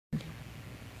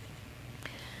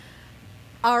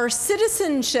Our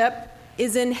citizenship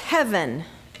is in heaven,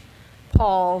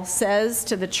 Paul says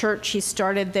to the church he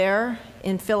started there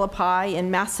in Philippi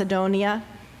in Macedonia.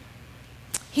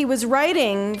 He was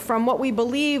writing from what we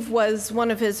believe was one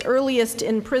of his earliest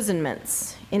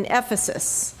imprisonments in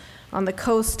Ephesus on the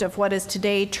coast of what is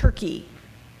today Turkey.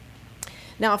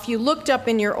 Now, if you looked up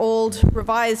in your old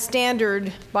Revised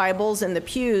Standard Bibles in the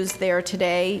pews there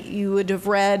today, you would have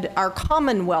read, "Our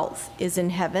commonwealth is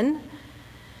in heaven."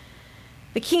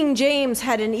 The King James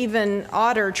had an even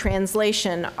odder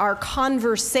translation, "Our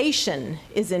conversation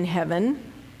is in heaven."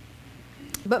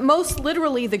 But most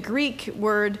literally, the Greek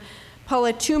word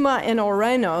politeuma and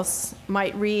ouranois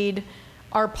might read,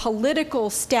 "Our political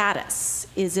status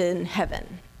is in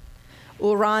heaven."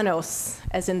 Ouranos,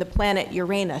 as in the planet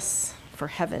Uranus, for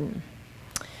heaven.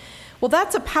 Well,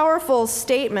 that's a powerful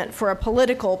statement for a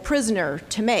political prisoner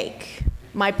to make.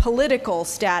 My political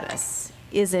status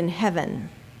is in heaven.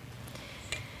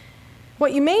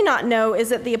 What you may not know is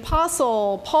that the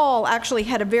Apostle Paul actually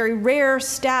had a very rare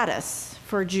status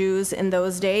for Jews in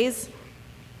those days.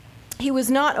 He was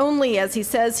not only, as he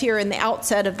says here in the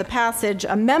outset of the passage,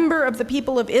 a member of the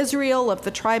people of Israel, of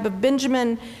the tribe of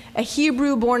Benjamin, a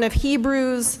Hebrew born of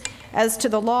Hebrews, as to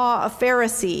the law, a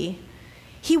Pharisee.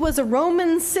 He was a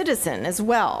Roman citizen as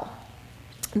well.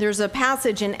 There's a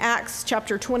passage in Acts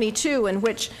chapter 22 in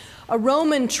which a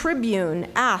Roman tribune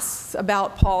asks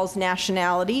about Paul's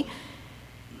nationality.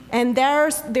 And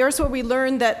there's where we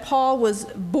learn that Paul was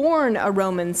born a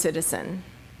Roman citizen.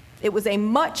 It was a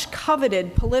much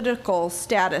coveted political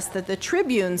status that the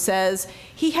tribune says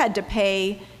he had to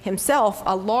pay himself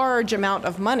a large amount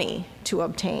of money to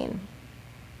obtain.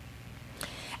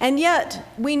 And yet,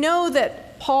 we know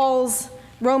that Paul's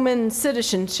Roman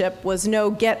citizenship was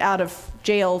no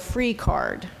get-out-of-jail-free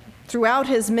card. Throughout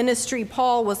his ministry,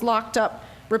 Paul was locked up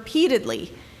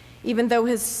repeatedly, even though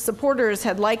his supporters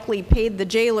had likely paid the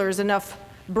jailers enough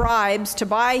bribes to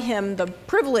buy him the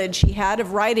privilege he had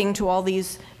of writing to all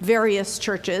these various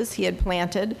churches he had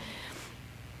planted.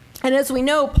 And as we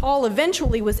know, Paul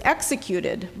eventually was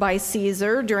executed by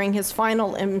Caesar during his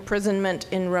final imprisonment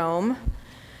in Rome.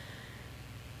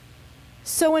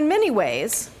 So in many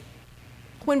ways,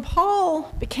 when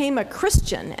Paul became a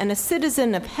Christian and a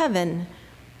citizen of heaven,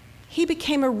 he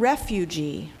became a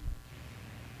refugee.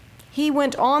 He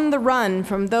went on the run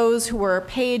from those who were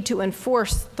paid to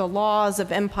enforce the laws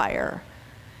of empire,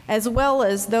 as well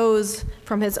as those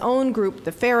from his own group,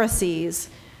 the Pharisees,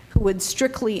 who would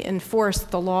strictly enforce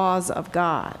the laws of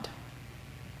God.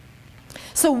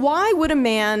 So why would a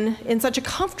man in such a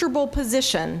comfortable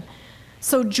position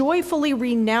so joyfully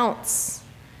renounce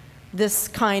this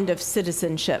kind of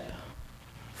citizenship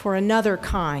for another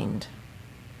kind?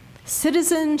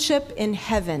 Citizenship in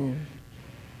heaven.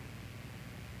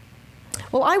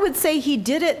 Well, I would say he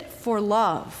did it for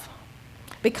love,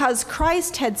 because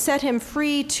Christ had set him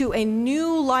free to a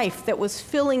new life that was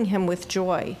filling him with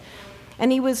joy.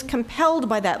 And he was compelled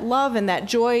by that love and that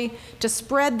joy to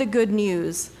spread the good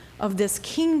news of this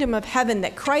kingdom of heaven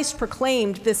that Christ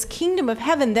proclaimed, this kingdom of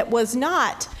heaven that was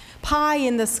not pie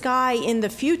in the sky in the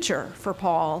future for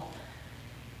Paul.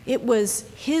 It was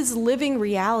his living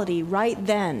reality right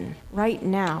then, right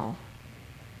now.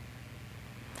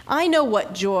 I know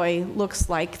what joy looks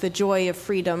like, the joy of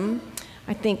freedom.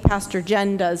 I think Pastor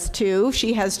Jen does too.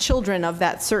 She has children of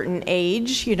that certain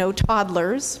age,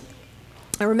 toddlers.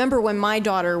 I remember when my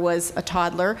daughter was a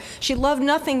toddler, she loved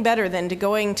nothing better than to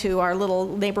going to our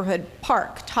little neighborhood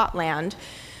park, Totland,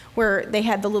 where they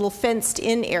had the little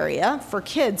fenced-in area for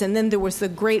kids, and then there was the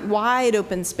great wide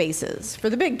open spaces for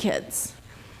the big kids.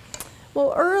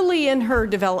 Well, early in her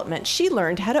development, she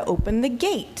learned how to open the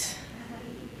gate.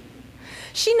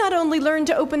 She not only learned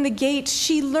to open the gate,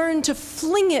 she learned to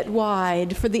fling it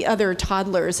wide for the other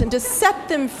toddlers and to set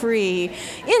them free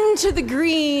into the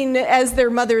green as their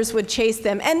mothers would chase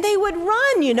them. And they would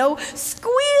run,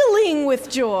 squealing with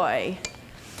joy.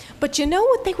 But you know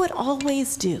what they would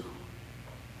always do?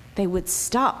 They would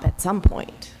stop at some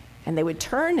point and they would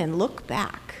turn and look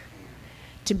back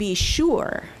to be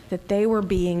sure that they were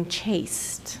being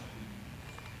chased.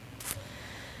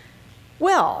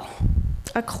 Well,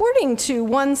 according to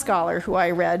one scholar who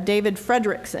I read, David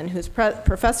Fredrickson, who's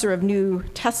professor of New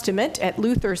Testament at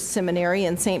Luther Seminary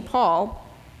in St. Paul,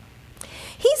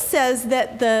 he says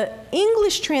that the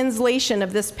English translation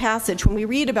of this passage, when we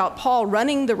read about Paul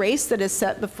running the race that is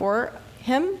set before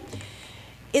him,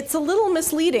 it's a little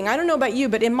misleading. I don't know about you,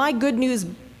 but in my Good News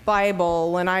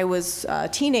Bible, when I was a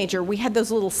teenager, we had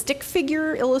those little stick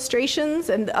figure illustrations,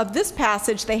 and of this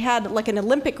passage, they had like an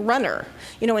Olympic runner,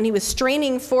 and he was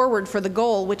straining forward for the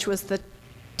goal, which was the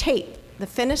tape, the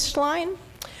finish line.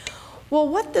 Well,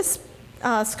 what this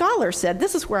scholar said,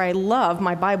 this is where I love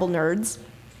my Bible nerds,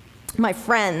 my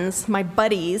friends, my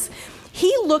buddies.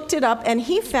 He looked it up and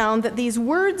he found that these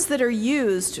words that are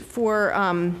used for,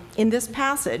 in this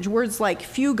passage, words like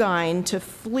fugein, to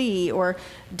flee, or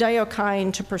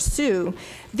diokine, to pursue,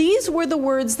 these were the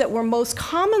words that were most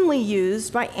commonly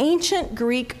used by ancient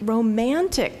Greek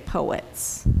romantic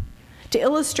poets to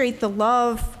illustrate the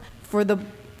love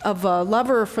of a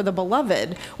lover for the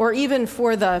beloved, or even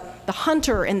for the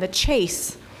hunter in the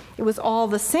chase. It was all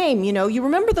the same. You know, you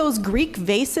remember those Greek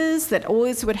vases that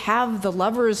always would have the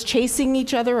lovers chasing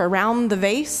each other around the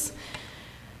vase?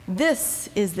 This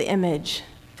is the image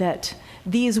that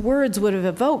these words would have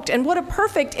evoked. And what a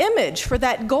perfect image for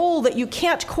that goal that you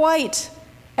can't quite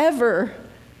ever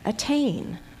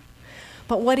attain.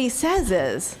 But what he says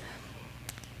is,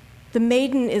 the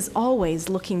maiden is always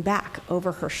looking back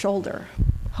over her shoulder,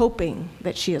 hoping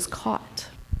that she is caught.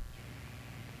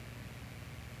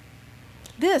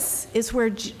 This is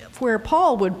where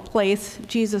Paul would place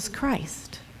Jesus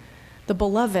Christ, the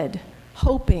beloved,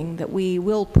 hoping that we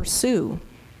will pursue.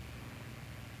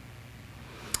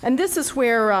 And this is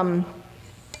where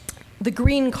the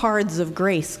green cards of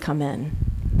grace come in,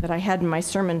 that I had in my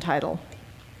sermon title.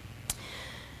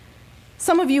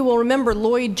 Some of you will remember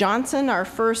Lloyd Johnson, our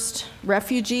first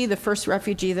refugee, the first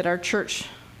refugee that our church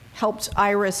helped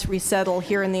Iris resettle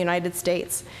here in the United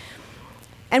States.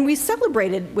 And we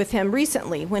celebrated with him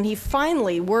recently when he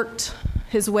finally worked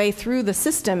his way through the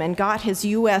system and got his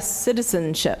U.S.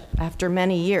 citizenship after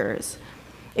many years.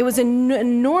 It was an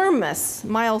enormous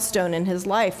milestone in his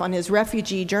life on his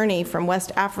refugee journey from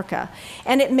West Africa,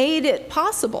 and it made it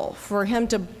possible for him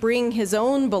to bring his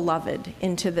own beloved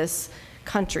into this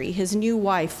country, his new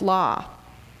wife, La.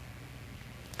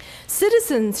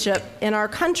 Citizenship in our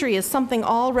country is something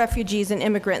all refugees and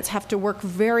immigrants have to work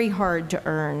very hard to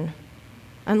earn,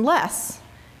 unless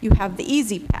you have the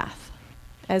easy path,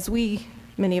 as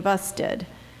many of us did,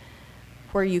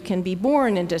 where you can be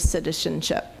born into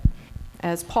citizenship,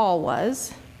 as Paul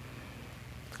was,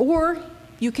 or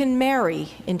you can marry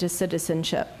into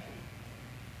citizenship.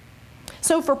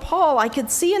 So for Paul, I could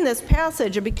see in this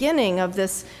passage a beginning of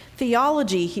this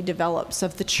theology he develops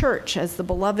of the church as the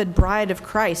beloved bride of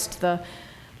Christ. The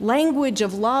language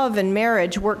of love and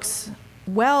marriage works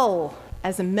well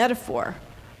as a metaphor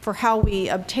for how we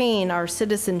obtain our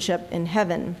citizenship in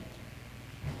heaven.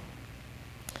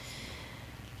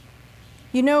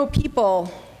 You know,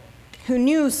 people who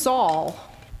knew Saul,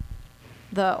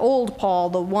 the old Paul,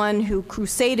 the one who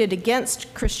crusaded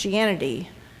against Christianity,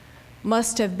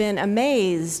 must have been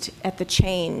amazed at the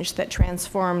change that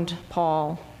transformed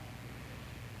Paul.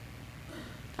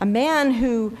 A man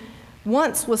who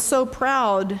once was so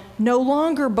proud no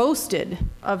longer boasted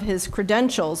of his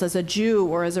credentials as a Jew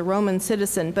or as a Roman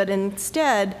citizen, but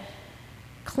instead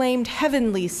claimed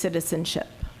heavenly citizenship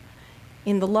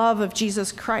in the love of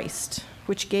Jesus Christ,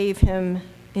 which gave him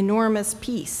enormous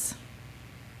peace.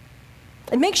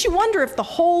 It makes you wonder if the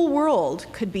whole world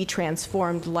could be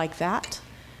transformed like that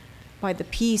by the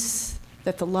peace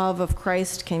that the love of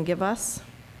Christ can give us.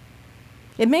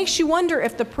 It makes you wonder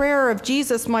if the prayer of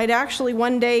Jesus might actually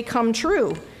one day come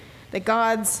true, that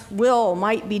God's will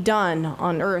might be done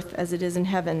on earth as it is in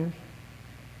heaven.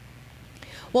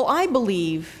 Well, I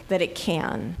believe that it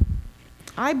can.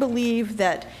 I believe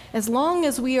that as long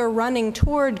as we are running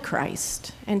toward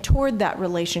Christ and toward that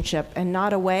relationship and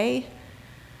not away,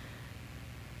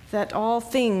 that all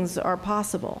things are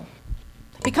possible.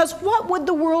 Because what would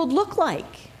the world look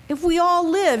like if we all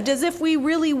lived as if we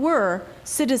really were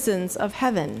citizens of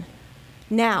heaven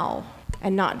now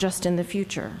and not just in the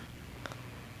future?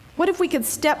 What if we could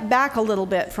step back a little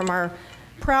bit from our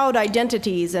proud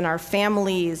identities in our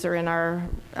families or in our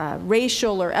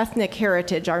racial or ethnic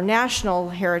heritage, our national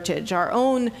heritage, our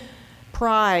own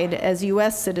pride as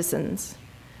U.S. citizens?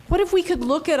 What if we could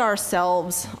look at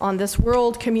ourselves on this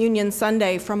World Communion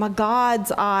Sunday from a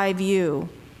God's eye view,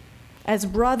 as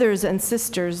brothers and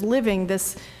sisters living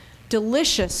this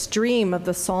delicious dream of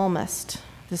the psalmist,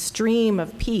 this dream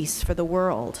of peace for the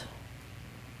world?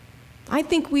 I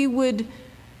think we would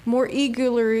more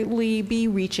eagerly be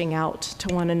reaching out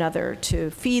to one another to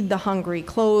feed the hungry,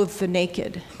 clothe the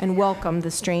naked, and welcome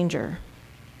the stranger.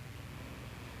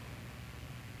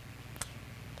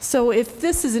 So if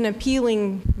this is an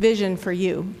appealing vision for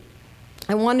you,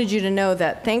 I wanted you to know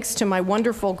that thanks to my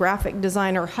wonderful graphic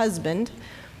designer husband,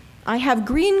 I have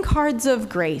green cards of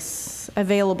grace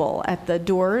available at the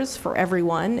doors for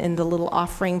everyone in the little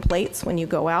offering plates when you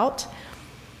go out.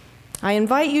 I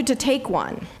invite you to take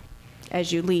one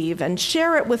as you leave and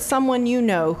share it with someone you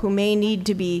know who may need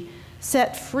to be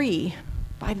set free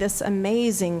by this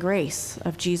amazing grace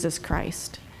of Jesus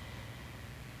Christ.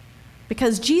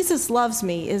 Because Jesus Loves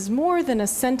Me is more than a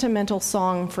sentimental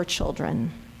song for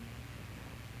children.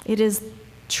 It is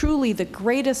truly the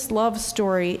greatest love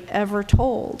story ever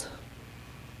told.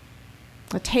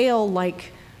 A tale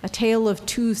like a tale of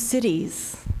two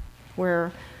cities,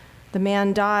 where the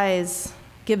man dies,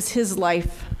 gives his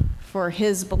life for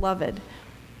his beloved.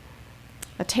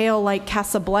 A tale like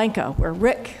Casablanca, where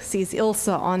Rick sees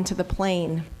Ilsa onto the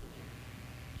plane.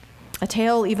 A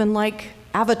tale even like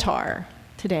Avatar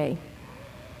today.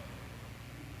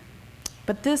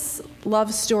 But this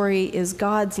love story is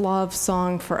God's love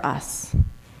song for us.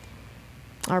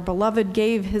 Our beloved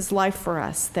gave his life for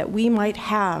us that we might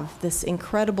have this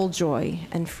incredible joy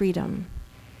and freedom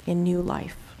in new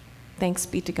life. Thanks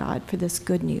be to God for this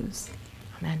good news.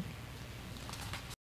 Amen.